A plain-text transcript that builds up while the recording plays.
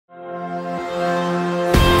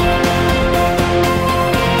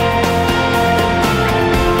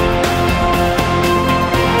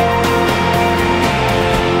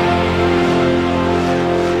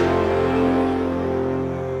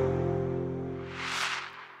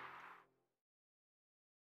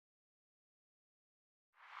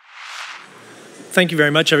thank you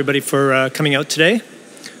very much, everybody, for coming out today.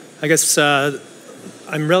 I guess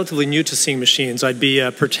I'm relatively new to seeing machines. I'd be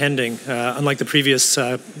pretending, unlike the previous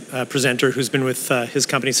presenter who's been with his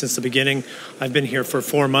company since the beginning. I've been here for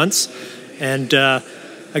 4 months, and I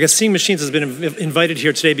guess Seeing Machines has been invited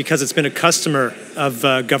here today because it's been a customer of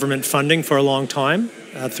government funding for a long time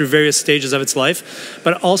through various stages of its life,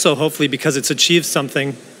 but also hopefully because it's achieved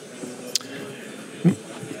something.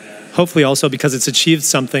 Hopefully also because it's achieved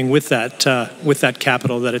something with that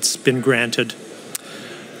capital that it's been granted.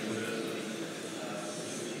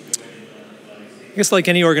 I guess like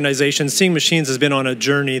any organization, Seeing Machines has been on a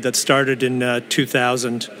journey that started in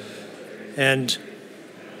 2000, and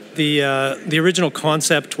the original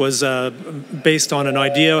concept was based on an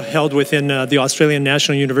idea held within the Australian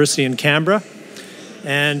National University in Canberra,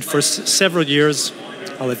 and for several years,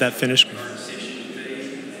 I'll let that finish.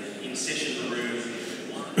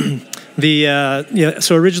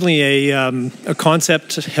 So originally a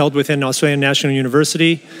concept held within Australian National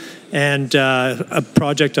University, and a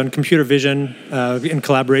project on computer vision in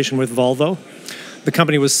collaboration with Volvo. The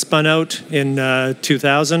company was spun out in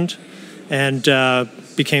 2000 and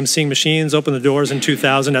became Seeing Machines, opened the doors in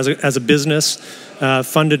 2000 as a business,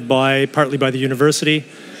 funded partly by the university,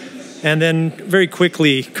 and then very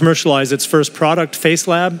quickly commercialized its first product,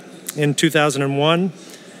 FaceLab, in 2001.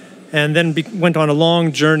 And then went on a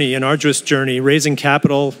long journey, an arduous journey, raising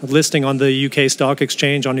capital, listing on the UK stock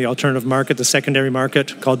exchange on the alternative market, the secondary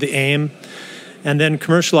market called the AIM, and then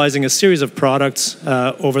commercializing a series of products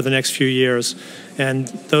over the next few years. And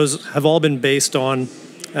those have all been based on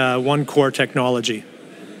one core technology.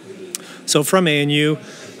 So from ANU,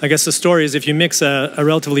 I guess the story is if you mix a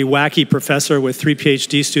relatively wacky professor with 3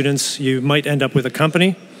 PhD students, you might end up with a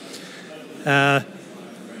company.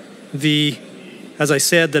 As I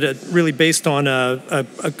said, that it really based on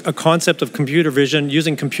a concept of computer vision,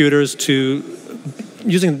 using computers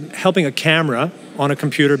helping a camera on a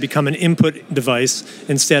computer become an input device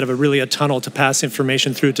instead of really a tunnel to pass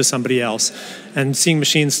information through to somebody else. And Seeing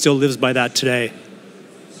Machines still lives by that today.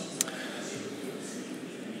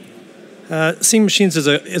 Seeing Machines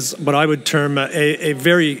is what I would term a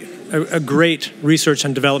great research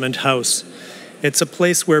and development house. It's a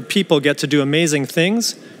place where people get to do amazing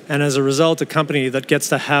things, and as a result, a company that gets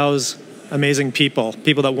to house amazing people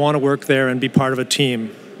that want to work there and be part of a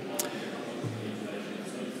team.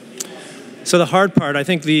 So the hard part, I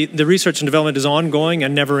think the research and development is ongoing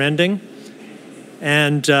and never ending.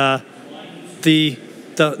 And the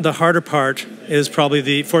harder part is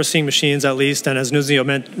probably for Seeing Machines at least, and as Nuzio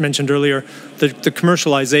mentioned earlier, the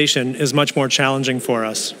commercialization is much more challenging for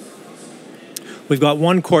us. We've got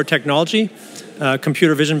one core technology,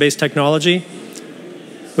 computer vision-based technology.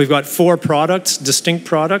 We've got 4 products, distinct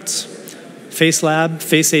products: FaceLab,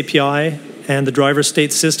 Face API, and the Driver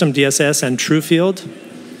State System, DSS, and TrueField,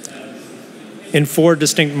 in 4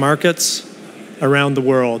 distinct markets around the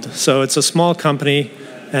world. So it's a small company,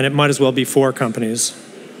 and it might as well be 4 companies.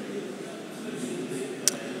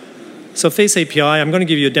 So Face API, I'm going to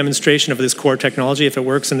give you a demonstration of this core technology if it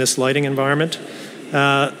works in this lighting environment.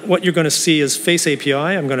 What you're going to see is Face API.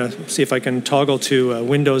 I'm going to see if I can toggle to a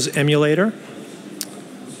Windows emulator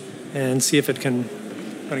and see if it can.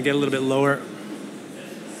 I'm going to get a little bit lower.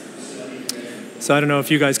 So I don't know if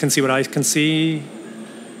you guys can see what I can see.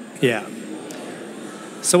 Yeah.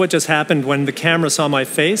 So what just happened when the camera saw my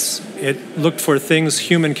face, it looked for things,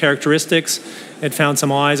 human characteristics. It found some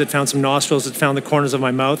eyes, it found some nostrils, it found the corners of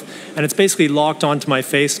my mouth, and it's basically locked onto my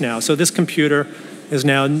face now. So this computer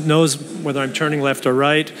knows whether I'm turning left or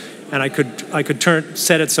right, and I could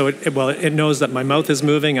set it so it knows that my mouth is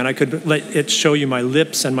moving, and I could let it show you my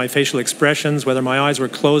lips and my facial expressions, whether my eyes were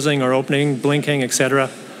closing or opening, blinking, etc.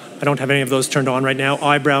 I don't have any of those turned on right now.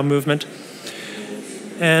 Eyebrow movement,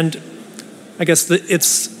 and I guess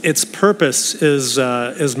its purpose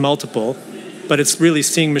is multiple, but it's really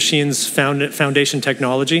Seeing Machines' foundation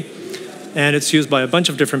technology, and it's used by a bunch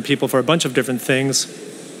of different people for a bunch of different things.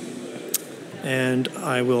 And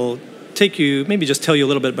I will maybe just tell you a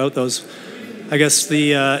little bit about those. I guess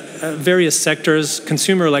the various sectors: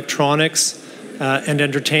 consumer electronics and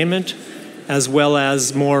entertainment, as well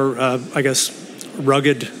as more, I guess,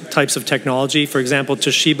 rugged types of technology. For example,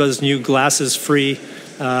 Toshiba's new glasses-free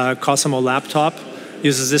Cosmo laptop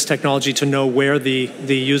uses this technology to know where the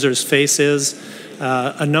user's face is.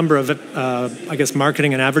 A number of, I guess,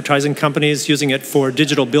 marketing and advertising companies using it for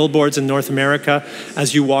digital billboards in North America.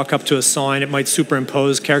 As you walk up to a sign, it might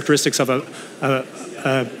superimpose characteristics of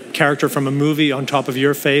a character from a movie on top of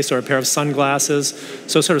your face, or a pair of sunglasses.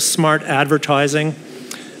 So sort of smart advertising.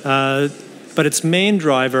 But its main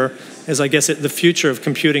driver is, I guess, the future of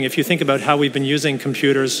computing. If you think about how we've been using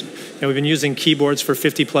computers, we've been using keyboards for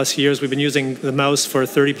 50 plus years, we've been using the mouse for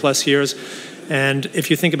 30 plus years, and if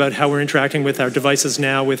you think about how we're interacting with our devices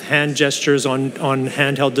now, with hand gestures on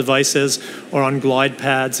handheld devices or on glide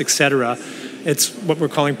pads, etc., it's what we're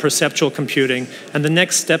calling perceptual computing. And the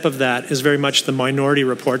next step of that is very much the Minority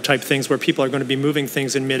Report type things, where people are going to be moving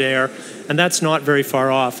things in midair, and that's not very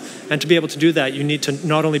far off. And to be able to do that, you need to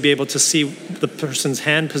not only be able to see the person's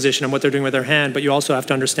hand position and what they're doing with their hand, but you also have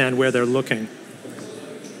to understand where they're looking.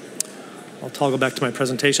 I'll toggle back to my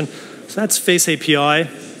presentation. So that's Face API,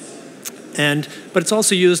 but it's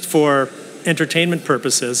also used for entertainment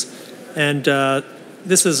purposes. And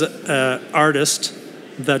this is an artist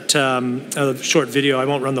that, a short video, I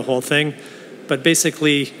won't run the whole thing, but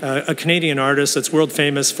basically a Canadian artist that's world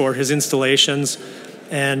famous for his installations,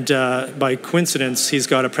 and by coincidence he's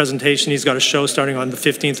got a presentation, he's got a show starting on the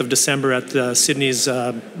 15th of December at Sydney's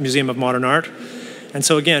Museum of Modern Art. And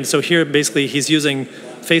so again, so here basically he's using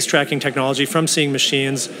face tracking technology from Seeing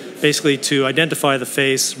Machines basically to identify the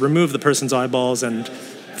face, remove the person's eyeballs, and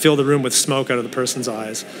fill the room with smoke out of the person's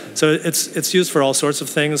eyes. So it's used for all sorts of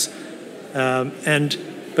things.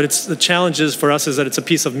 But the challenge is for us is that it's a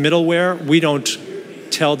piece of middleware. We don't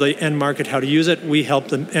tell the end market how to use it. We help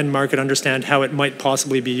the end market understand how it might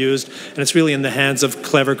possibly be used. And it's really in the hands of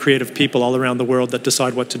clever, creative people all around the world that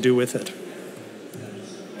decide what to do with it.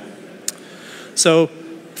 So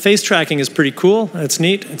face tracking is pretty cool. It's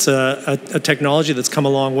neat. It's a technology that's come a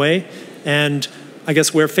long way. And I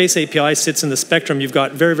guess where Face API sits in the spectrum, you've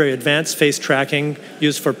got very, very advanced face tracking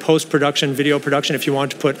used for post-production, video production. If you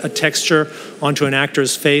want to put a texture onto an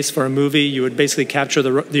actor's face for a movie, you would basically capture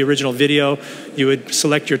the original video. You would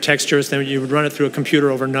select your textures, then you would run it through a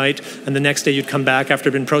computer overnight, and the next day you'd come back, after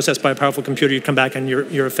it had been processed by a powerful computer, you'd come back and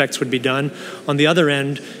your effects would be done. On the other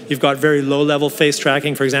end, you've got very low-level face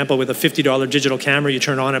tracking. For example, with a $50 digital camera, you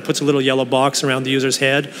turn on, it puts a little yellow box around the user's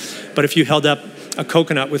head. But if you held up a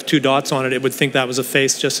coconut with 2 dots on it, it would think that was a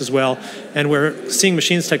face just as well. And where Seeing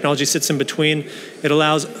Machines technology sits in between, it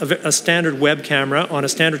allows a standard web camera on a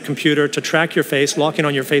standard computer to track your face, lock in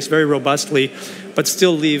on your face very robustly, but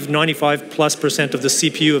still leave 95+% of the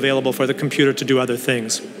CPU available for the computer to do other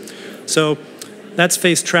things. So that's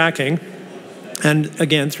face tracking. And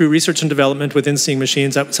again, through research and development within Seeing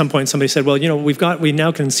Machines, at some point somebody said, well, we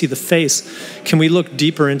now can see the face. Can we look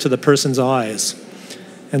deeper into the person's eyes?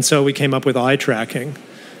 And so we came up with eye tracking.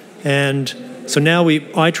 And so now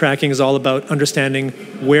eye tracking is all about understanding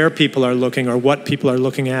where people are looking or what people are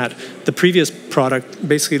looking at. The previous product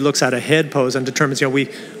basically looks at a head pose and determines,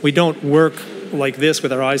 we don't work like this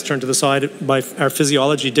with our eyes turned to the side. Our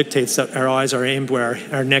physiology dictates that our eyes are aimed where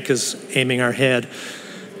our neck is aiming our head.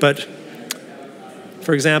 But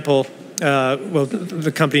for example,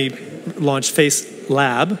 the company launched Face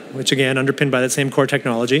Lab, which again, underpinned by that same core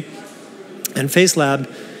technology. And Face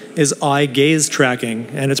Lab is eye gaze tracking,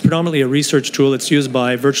 and it's predominantly a research tool. It's used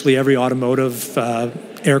by virtually every automotive,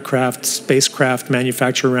 aircraft, spacecraft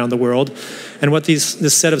manufacturer around the world. And what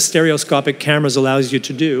this set of stereoscopic cameras allows you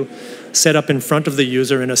to do, set up in front of the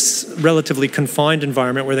user in a relatively confined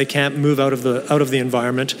environment where they can't move out of the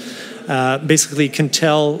environment, basically can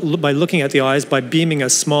tell by looking at the eyes, by beaming a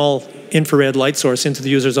small infrared light source into the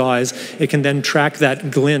user's eyes, it can then track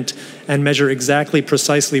that glint and measure exactly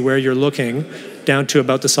precisely where you're looking, down to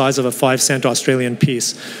about the size of a 5-cent Australian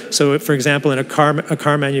piece. So, for example, in a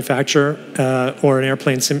car manufacturer or an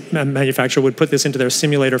airplane manufacturer would put this into their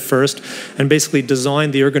simulator first and basically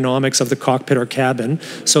design the ergonomics of the cockpit or cabin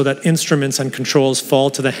so that instruments and controls fall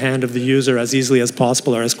to the hand of the user as easily as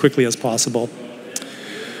possible or as quickly as possible.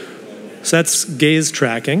 So that's gaze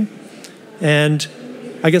tracking. And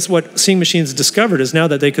I guess what Seeing Machines discovered is now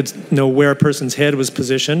that they could know where a person's head was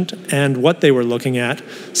positioned and what they were looking at,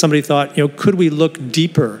 somebody thought, could we look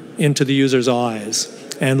deeper into the user's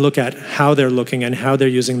eyes and look at how they're looking and how they're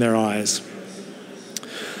using their eyes?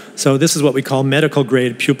 So this is what we call medical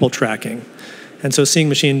grade pupil tracking. And so Seeing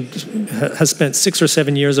Machines has spent 6 or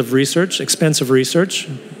 7 years of research, expensive research,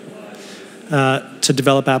 to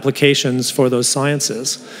develop applications for those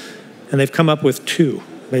sciences. And they've come up with 2.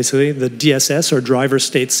 Basically, the DSS, or driver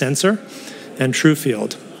state sensor, and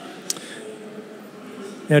TrueField.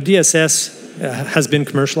 Now, DSS has been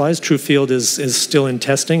commercialized. TrueField is still in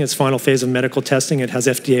testing. Its final phase of medical testing. It has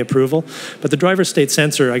FDA approval. But the driver state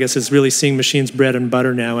sensor, I guess, is really Seeing Machines' bread and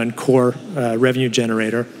butter now and core revenue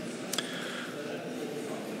generator.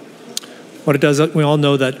 What it does, we all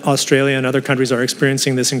know that Australia and other countries are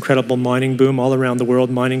experiencing this incredible mining boom all around the world.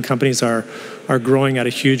 Mining companies are growing at a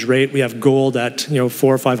huge rate. We have gold at $400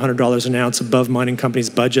 or $500 an ounce above mining companies'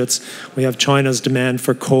 budgets. We have China's demand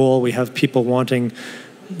for coal. We have people wanting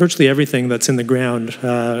virtually everything that's in the ground,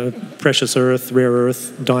 precious earth, rare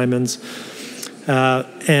earth, diamonds.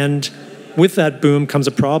 And with that boom comes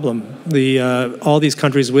a problem. All these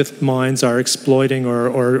countries with mines are exploiting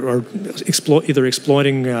or either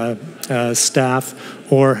exploiting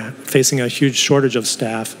staff or facing a huge shortage of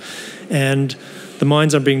staff. And the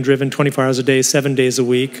mines are being driven 24 hours a day, 7 days a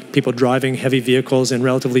week, people driving heavy vehicles in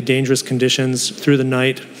relatively dangerous conditions through the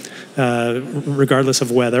night, regardless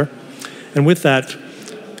of weather. And with that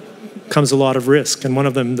comes a lot of risk. And one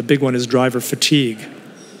of them, the big one, is driver fatigue.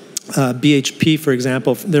 BHP, for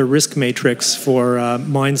example, their risk matrix for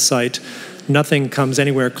mine site, nothing comes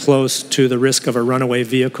anywhere close to the risk of a runaway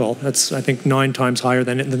vehicle. That's, I think, 9 times higher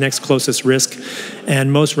than the next closest risk.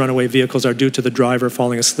 And most runaway vehicles are due to the driver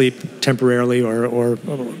falling asleep temporarily or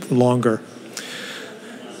longer.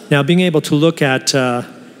 Now, being able to look at a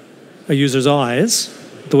user's eyes,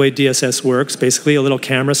 the way DSS works, basically a little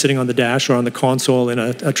camera sitting on the dash or on the console in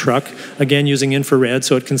a truck, again using infrared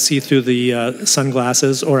so it can see through the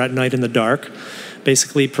sunglasses or at night in the dark,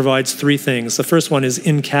 basically provides 3 things. The first one is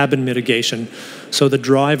in-cabin mitigation. So the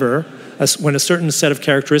driver, when a certain set of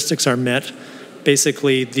characteristics are met,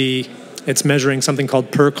 basically it's measuring something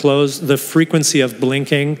called per close, the frequency of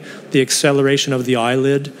blinking, the acceleration of the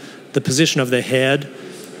eyelid, the position of the head,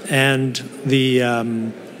 and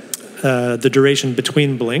the duration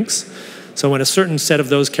between blinks. So when a certain set of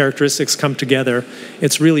those characteristics come together,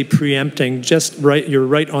 it's really preempting you're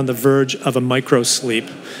right on the verge of a micro sleep.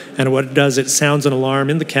 And what it does, it sounds an alarm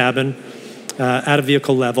in the cabin at a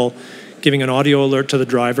vehicle level, giving an audio alert to the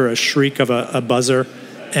driver, a shriek of a buzzer,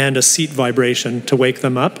 and a seat vibration to wake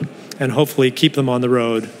them up and hopefully keep them on the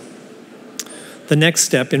road. The next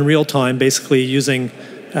step, in real time, basically using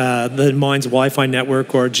the mine's Wi-Fi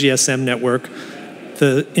network or GSM network,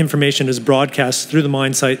 the information is broadcast through the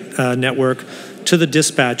mine site network to the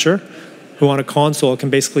dispatcher, who on a console can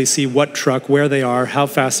basically see what truck, where they are, how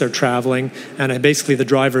fast they're traveling, and basically the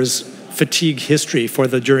driver's fatigue history for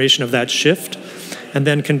the duration of that shift, and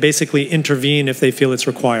then can basically intervene if they feel it's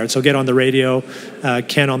required. So get on the radio,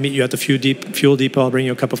 Ken, I'll meet you at the fuel depot, I'll bring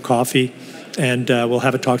you a cup of coffee, and we'll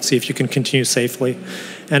have a talk to see if you can continue safely.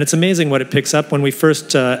 And it's amazing what it picks up. When we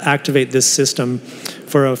first activate this system,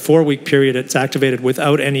 for a 4-week period, it's activated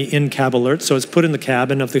without any in-cab alerts. So it's put in the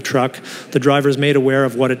cabin of the truck. The driver is made aware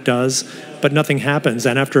of what it does, but nothing happens.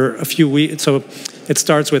 And after a few weeks, so it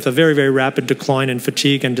starts with a very, very rapid decline in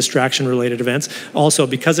fatigue and distraction-related events. Also,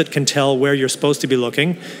 because it can tell where you're supposed to be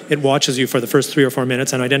looking, it watches you for the first 3 or 4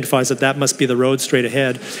 minutes and identifies that that must be the road straight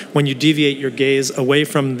ahead. When you deviate your gaze away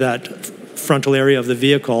from that frontal area of the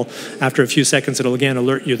vehicle, after a few seconds, it'll again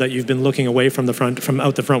alert you that you've been looking away from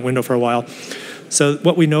out the front window for a while. So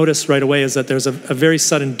what we notice right away is that there's a very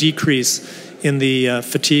sudden decrease in the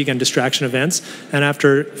fatigue and distraction events. And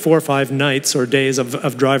after 4 or 5 nights or days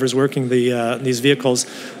of drivers working these vehicles,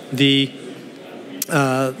 the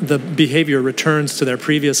behavior returns to their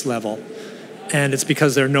previous level. And it's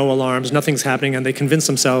because there are no alarms, nothing's happening, and they convince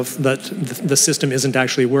themselves that the system isn't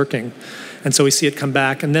actually working. And so we see it come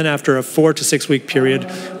back. And then after a 4 to 6 week period,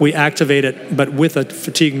 we activate it, but with a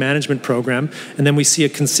fatigue management program. And then we see a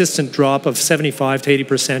consistent drop of 75 to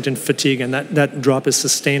 80% in fatigue, and that drop is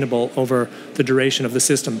sustainable over the duration of the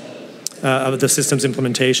system, of the system's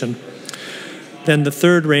implementation. Then the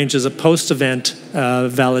third range is a post-event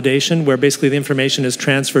validation, where basically the information is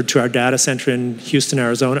transferred to our data center in Tucson,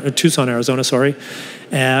 Arizona,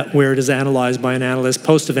 where it is analyzed by an analyst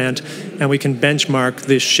post-event, and we can benchmark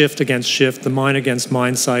the shift against shift, the mine against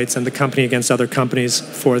mine sites, and the company against other companies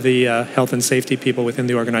for the health and safety people within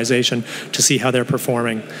the organization to see how they're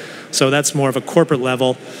performing. So that's more of a corporate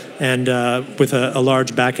level, and with a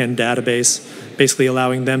large back-end database, basically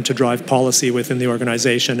allowing them to drive policy within the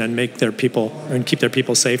organization and make their people and keep their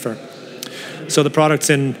people safer. So the product's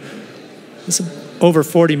in over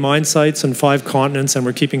 40 mine sites and 5 continents, and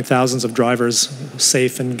we're keeping thousands of drivers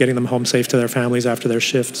safe and getting them home safe to their families after their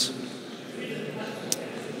shifts.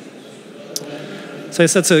 So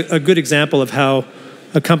that's a good example of how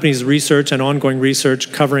a company's research and ongoing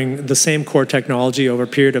research covering the same core technology over a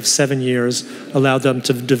period of 7 years allowed them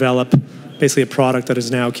to develop basically a product that is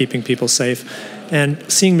now keeping people safe. And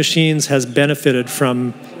Seeing Machines has benefited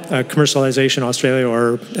from Commercialization Australia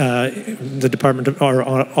or the Department of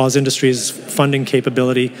Oz Industries funding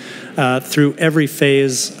capability through every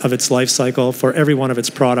phase of its life cycle for every one of its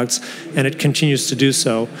products, and it continues to do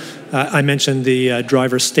so. I mentioned the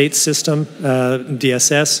driver state system,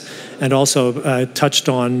 DSS, and also touched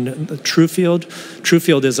on TrueField.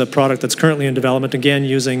 TrueField is a product that's currently in development, again,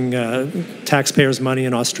 using taxpayers' money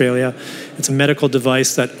in Australia. It's a medical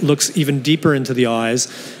device that looks even deeper into the eyes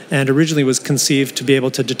and originally was conceived to be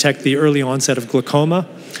able to detect the early onset of glaucoma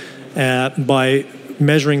by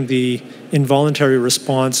measuring the involuntary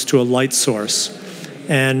response to a light source.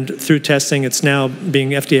 And through testing, it's now being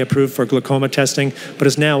FDA approved for glaucoma testing, but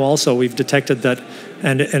is now also, we've detected that,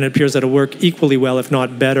 and it appears that it'll work equally well, if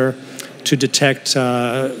not better, to detect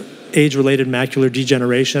age-related macular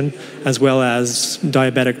degeneration, as well as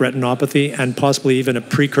diabetic retinopathy, and possibly even a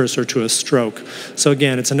precursor to a stroke. So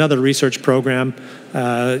again, it's another research program,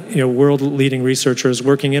 world-leading researchers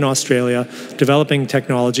working in Australia, developing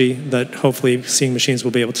technology that hopefully Seeing Machines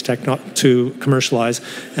will be able to commercialize,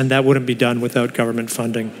 and that wouldn't be done without government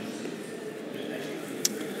funding.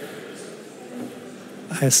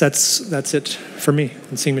 I guess that's it for me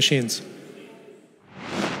in Seeing Machines.